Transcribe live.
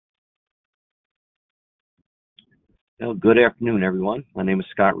Well, good afternoon, everyone. My name is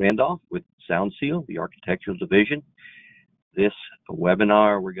Scott Randolph with Sound Seal, the Architectural Division. This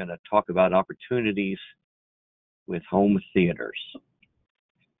webinar, we're going to talk about opportunities with home theaters.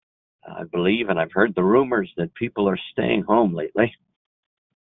 I believe, and I've heard the rumors that people are staying home lately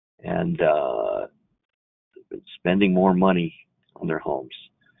and been spending more money on their homes.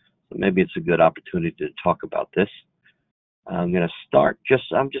 So maybe it's a good opportunity to talk about this. I'm going to start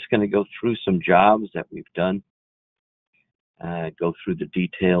I'm just going to go through some jobs that we've done. Go through the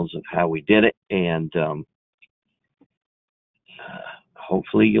details of how we did it, and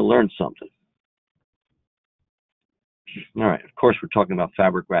hopefully you'll learn something. All right, of course, we're talking about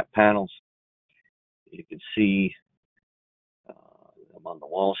fabric wrap panels. You can see them on the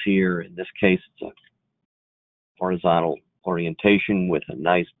walls here. In this case, it's a horizontal orientation with a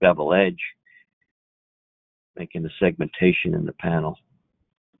nice bevel edge, making the segmentation in the panel.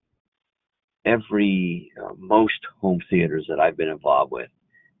 Most home theaters that I've been involved with,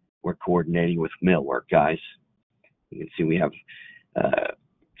 we're coordinating with millwork guys. You can see we have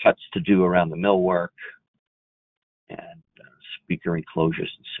cuts to do around the millwork and speaker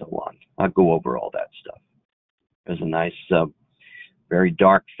enclosures and so on. I'll go over all that stuff. There's a nice, very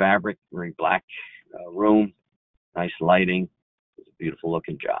dark fabric, very black room, nice lighting. It's a beautiful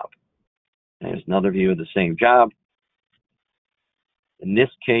looking job. There's another view of the same job. In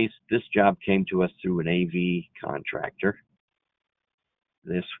this case, this job came to us through an AV contractor.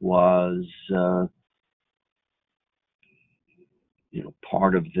 This was,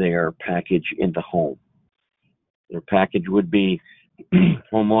 part of their package in the home. Their package would be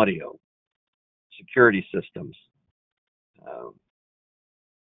home audio, security systems,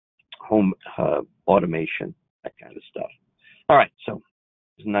 home automation, that kind of stuff. All right, so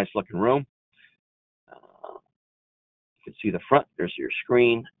it's a nice looking room. You can see the front, there's your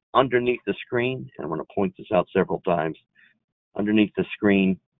screen. Underneath the screen, and I'm going to point this out several times, underneath the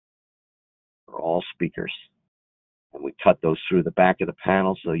screen are all speakers. And we cut those through the back of the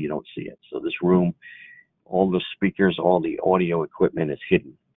panel so you don't see it. So this room, all the speakers, all the audio equipment is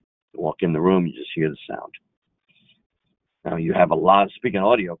hidden. You walk in the room, you just hear the sound. Now you have a lot of, speaking of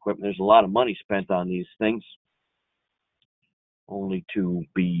audio equipment, there's a lot of money spent on these things, only to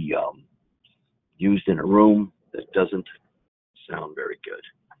be used in a room that doesn't sound very good.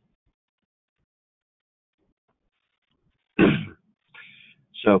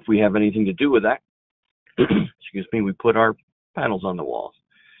 So if we have anything to do with that, excuse me, we put our panels on the walls.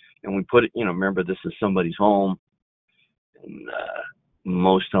 And we put it, remember this is somebody's home. And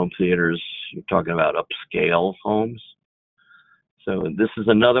most home theaters, you're talking about upscale homes. So this is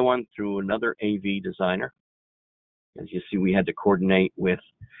another one through another AV designer. As you see, we had to coordinate with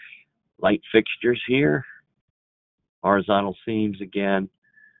light fixtures here. Horizontal seams again.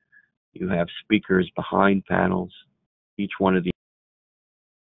 You have speakers behind panels. Each one of these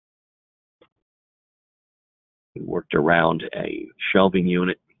we worked around a shelving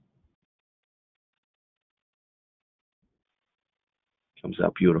unit. Comes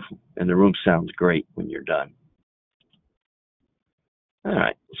out beautiful, and the room sounds great when you're done. All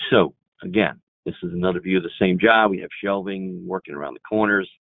right, so again, this is another view of the same job. We have shelving working around the corners,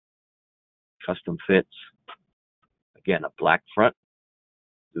 custom fits. Again, a black front.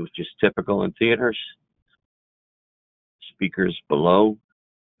 It was just typical in theaters. Speakers below.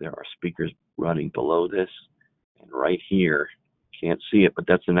 There are speakers running below this. And right here, can't see it, but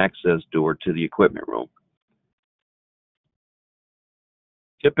that's an access door to the equipment room.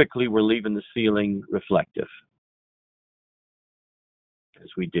 Typically, we're leaving the ceiling reflective, as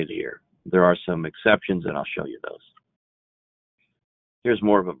we did here. There are some exceptions, and I'll show you those. Here's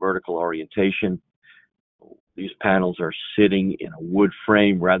more of a vertical orientation. These panels are sitting in a wood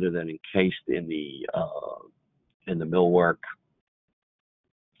frame rather than encased in the millwork.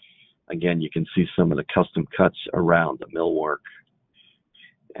 Again, you can see some of the custom cuts around the millwork.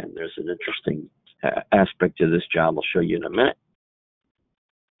 And there's an interesting aspect to this job I'll show you in a minute.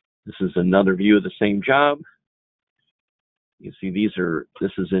 This is another view of the same job. You see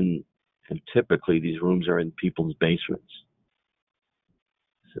and typically these rooms are in people's basements.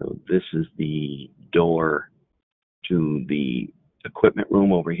 So this is the door to the equipment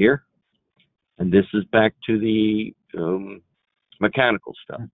room over here. And this is back to the mechanical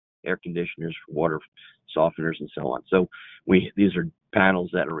stuff, air conditioners, water softeners, and so on. So these are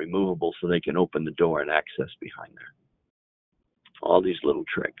panels that are removable so they can open the door and access behind there. All these little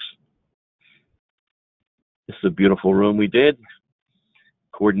tricks. This is a beautiful room we did.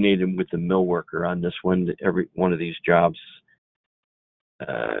 Coordinated with the mill worker on this one. Every one of these jobs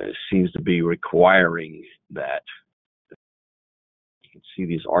seems to be requiring that. You can see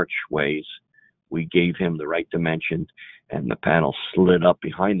these archways we gave him the right dimension, and the panel slid up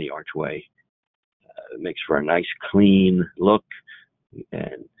behind the archway. It makes for a nice clean look,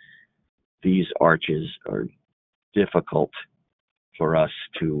 and these arches are difficult for us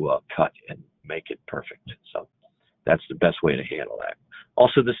to cut and make it perfect. So that's the best way to handle that.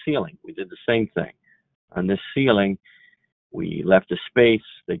 Also the ceiling, we did the same thing. On this ceiling, we left a space,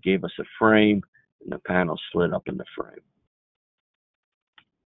 they gave us a frame, and the panel slid up in the frame.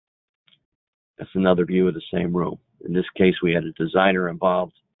 That's another view of the same room. In this case, we had a designer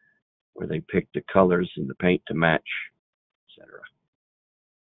involved where they picked the colors and the paint to match, etc.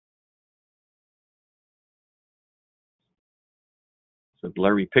 It's a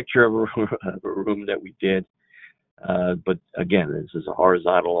blurry picture of a room that we did. But again, this is a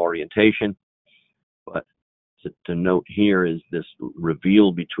horizontal orientation. But to note here is this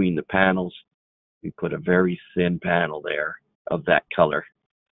reveal between the panels. We put a very thin panel there of that color.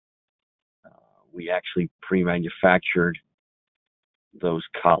 We actually pre-manufactured those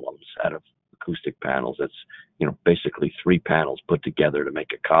columns out of acoustic panels. That's, you know, basically 3 panels put together to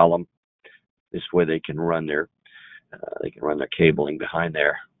make a column. This way they can run their cabling behind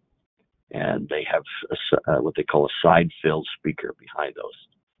there, and they have what they call a side fill speaker behind those.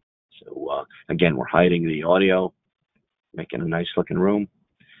 So again, we're hiding the audio, making a nice looking room.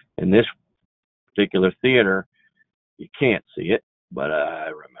 In this particular theater, you can't see it, but I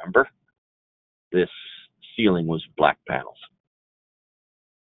remember this ceiling was black panels.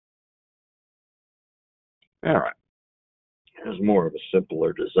 All right, here's more of a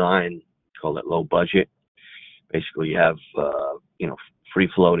simpler design. Call it low budget. Basically, you have you know, free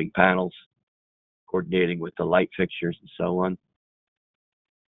floating panels coordinating with the light fixtures and so on.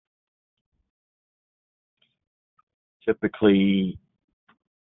 Typically,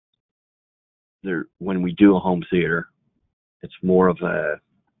 when we do a home theater, it's more of a,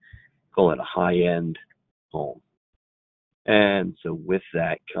 call it a high-end home. And so with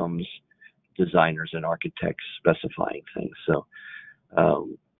that comes designers and architects specifying things. So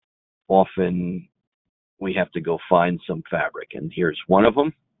often we have to go find some fabric, and here's one of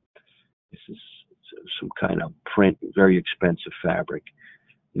them. This is some kind of print, very expensive fabric.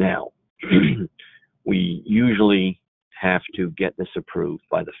 Now, we usually have to get this approved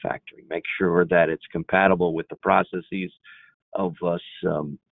by the factory, make sure that it's compatible with the processes of us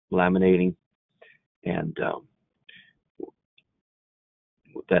laminating, and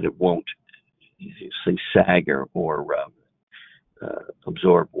that it won't say sag or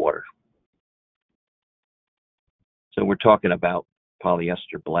absorb water. So we're talking about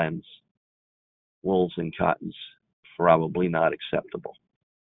polyester blends, wools and cottons, probably not acceptable.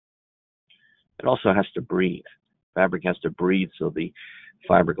 It also has to breathe. Fabric has to breathe so the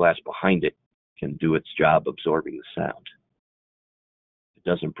fiberglass behind it can do its job absorbing the sound. If it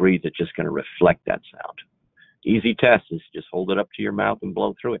doesn't breathe, it's just going to reflect that sound. Easy test is just hold it up to your mouth and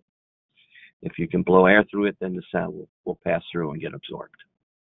blow through it. If you can blow air through it, then the sound will pass through and get absorbed.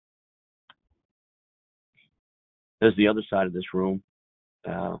 There's the other side of this room.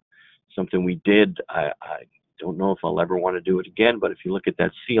 Something we did, I don't know if I'll ever want to do it again, but if you look at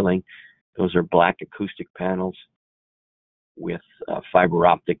that ceiling, those are black acoustic panels with fiber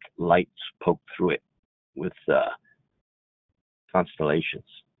optic lights poked through it with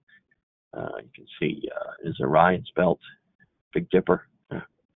constellations. You can see is Orion's belt, Big Dipper.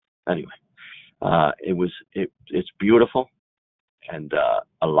 Anyway, it's beautiful and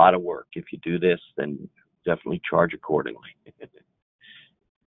a lot of work. If you do this, then definitely charge accordingly.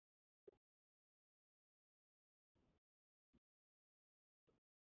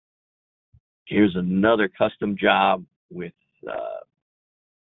 Here's another custom job with a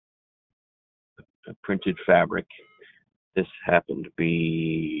printed fabric. This happened to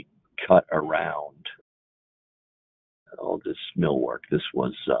be cut around all this millwork. This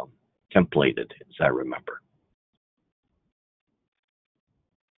was templated, as I remember.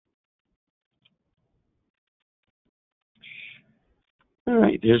 All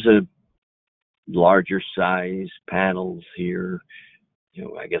right, there's a larger size panels here. You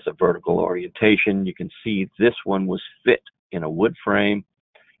know, I guess a vertical orientation. You can see this one was fit in a wood frame,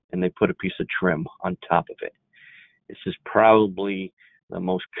 and they put a piece of trim on top of it. This is probably the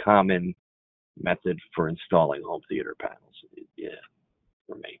most common method for installing home theater panels, yeah,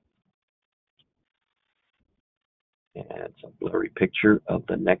 for me. And it's a blurry picture of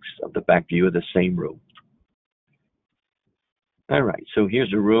the back view of the same room. All right, so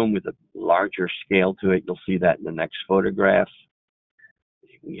here's a room with a larger scale to it. You'll see that in the next photograph.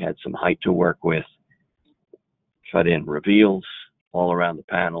 We had some height to work with, cut in reveals all around the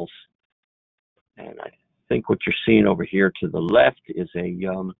panels. And I think what you're seeing over here to the left is a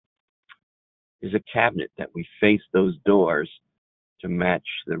is a cabinet that we face those doors to match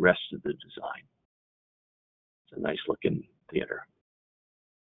the rest of the design. It's a nice looking theater.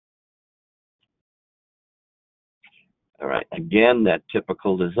 All right, again, that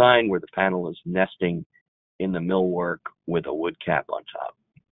typical design where the panel is nesting in the millwork with a wood cap on top.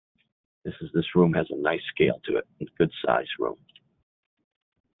 This room has a nice scale to it. It's a good size room.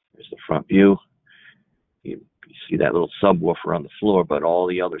 There's the front view. You see that little subwoofer on the floor, but all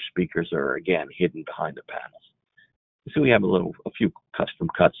the other speakers are, again, hidden behind the panels. So we have a few custom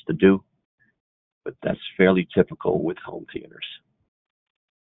cuts to do, but that's fairly typical with home theaters.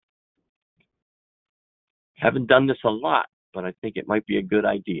 Haven't done this a lot, but I think it might be a good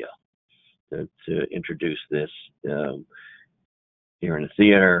idea to introduce this. You're in a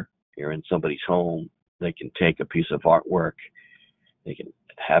theater, you're in somebody's home, they can take a piece of artwork, they can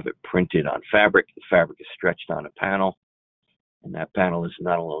have it printed on fabric. The fabric is stretched on a panel, and that panel is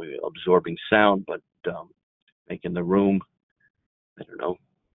not only absorbing sound, but making the room, I don't know,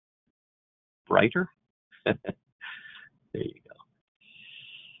 brighter. There you go.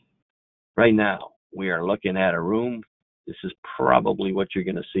 Right now, we are looking at a room. This is probably what you're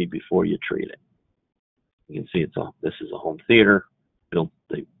going to see before you treat it. You can see this is a home theater.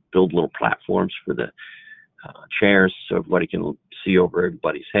 They build little platforms for the chairs so everybody can see over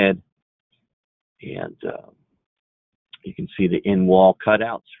everybody's head. And you can see the in-wall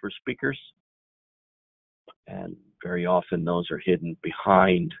cutouts for speakers. And very often those are hidden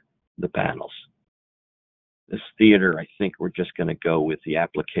behind the panels. This theater, I think we're just going to go with the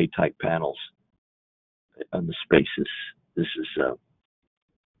applique type panels on the spaces. This is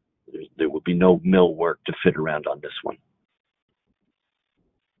there will be no millwork to fit around on this one.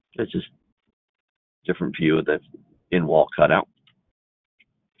 It's just a different view of the in-wall cutout.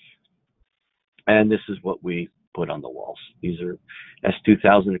 And this is what we put on the walls. These are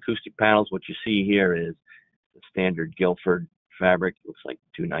S2000 acoustic panels. What you see here is the standard Guilford fabric. Looks like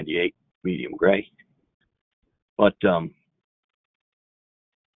 298 medium gray. But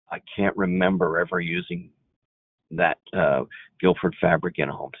I can't remember ever using that Guilford fabric in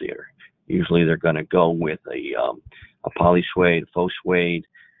a home theater. Usually they're going to go with a poly suede, faux suede,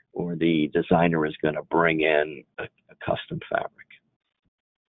 or the designer is going to bring in a custom fabric.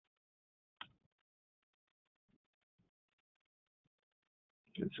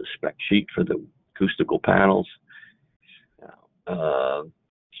 It's a spec sheet for the acoustical panels.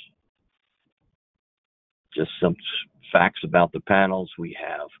 Just some facts about the panels. We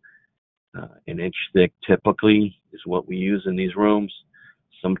have an inch thick typically is what we use in these rooms.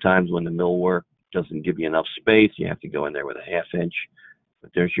 Sometimes when the millwork doesn't give you enough space, you have to go in there with a 1/2 inch.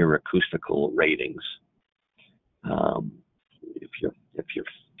 But there's your acoustical ratings. If you're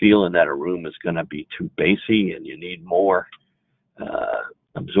feeling that a room is going to be too bassy and you need more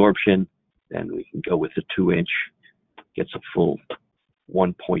absorption, then we can go with the 2 inch. Gets a full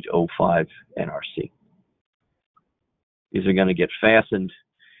 1.05 NRC. These are going to get fastened,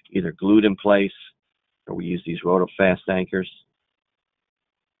 either glued in place, or we use these roto-fast anchors.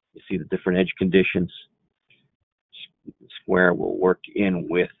 You see the different edge conditions. Square will work in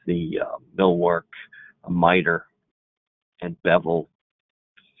with the millwork, a miter, and bevel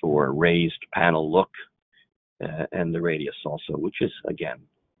for raised panel look, and the radius also, which is, again,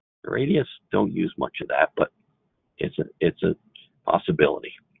 the radius, don't use much of that, but it's a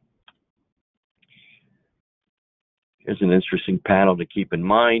possibility. Here's an interesting panel to keep in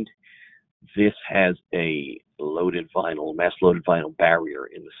mind. This has a loaded vinyl, mass loaded vinyl barrier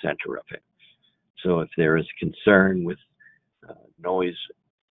in the center of it. So if there is concern with noise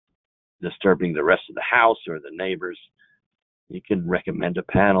disturbing the rest of the house or the neighbors, you can recommend a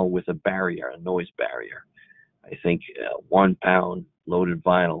panel with a barrier, a noise barrier. I think 1 pound loaded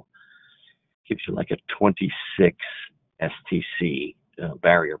vinyl gives you like a 26 STC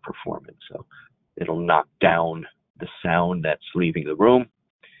barrier performance. So it'll knock down the sound that's leaving the room.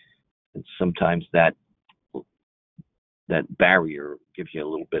 And sometimes that barrier gives you a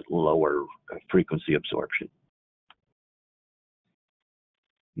little bit lower frequency absorption.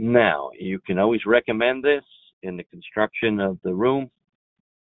 Now, you can always recommend this in the construction of the room.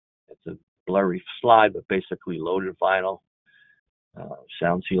 It's a blurry slide, but basically loaded vinyl.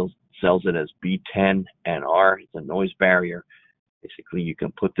 Sound sells it as B10NR. It's a noise barrier. Basically, you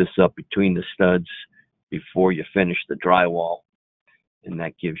can put this up between the studs before you finish the drywall, and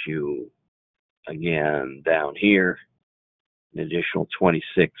that gives you, again, down here, an additional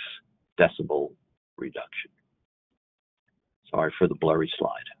 26 decibel reduction. Sorry for the blurry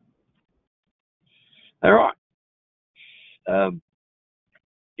slide. All right.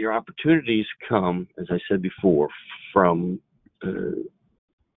 Your opportunities come, as I said before, from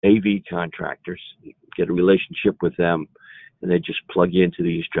AV contractors. You get a relationship with them, and they just plug you into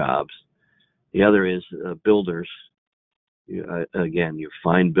these jobs. The other is builders. Again, you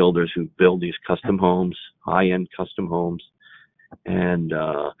find builders who build these custom homes, high-end custom homes, and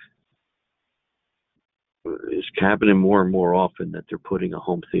it's happening more and more often that they're putting a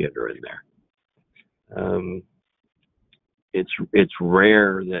home theater in there. It's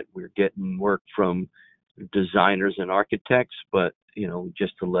rare that we're getting work from designers and architects, but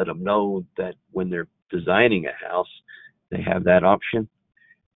just to let them know that when they're designing a house, they have that option,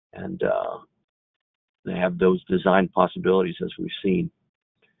 and they have those design possibilities as we've seen.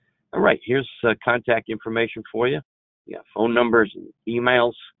 All right, here's contact information for you. Yeah, phone numbers and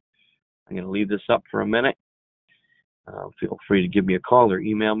emails. I'm going to leave this up for a minute. Feel free to give me a call or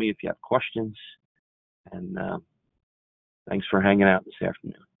email me if you have questions. And thanks for hanging out this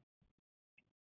afternoon.